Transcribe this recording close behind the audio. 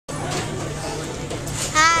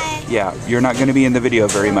Yeah, you're not going to be in the video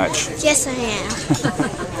very much. Yes, I am.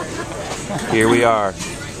 Here we are.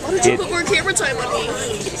 Why don't you put more camera time on me?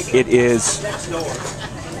 It is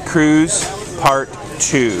cruise part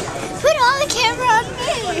 2. Put all the camera on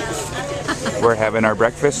me. We're having our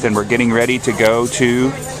breakfast and we're getting ready to go to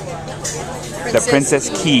the Princess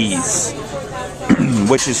Keys,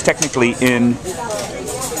 which is technically in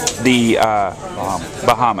the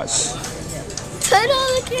Bahamas. Put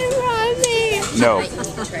all the camera on me. No.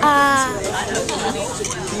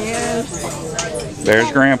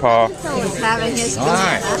 There's Grandpa. He's having his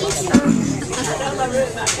Alright.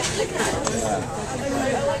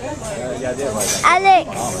 Alex.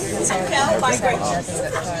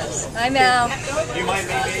 Hi, Mel.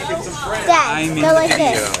 Dad, go like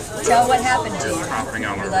this. Tell what happened to you.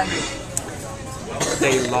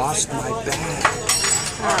 They lost my bag.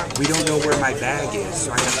 We don't know where my bag is,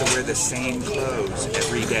 so I have to wear the same clothes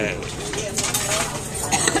every day.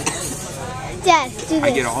 Dad, do this.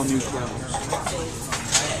 I get all new clothes.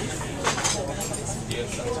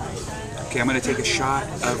 Okay, I'm going to take a shot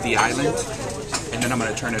of the island, and then I'm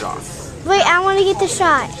going to turn it off. Wait, I want to get the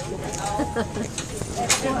shot.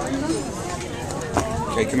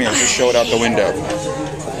 Okay, come here. Just show it out the window.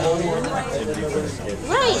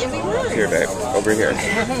 Right, everyone. Here, babe. Over here.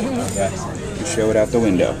 Just show it out the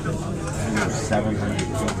window.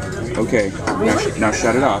 Okay, now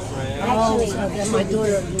shut it off. Oh, my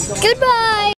daughter. Goodbye.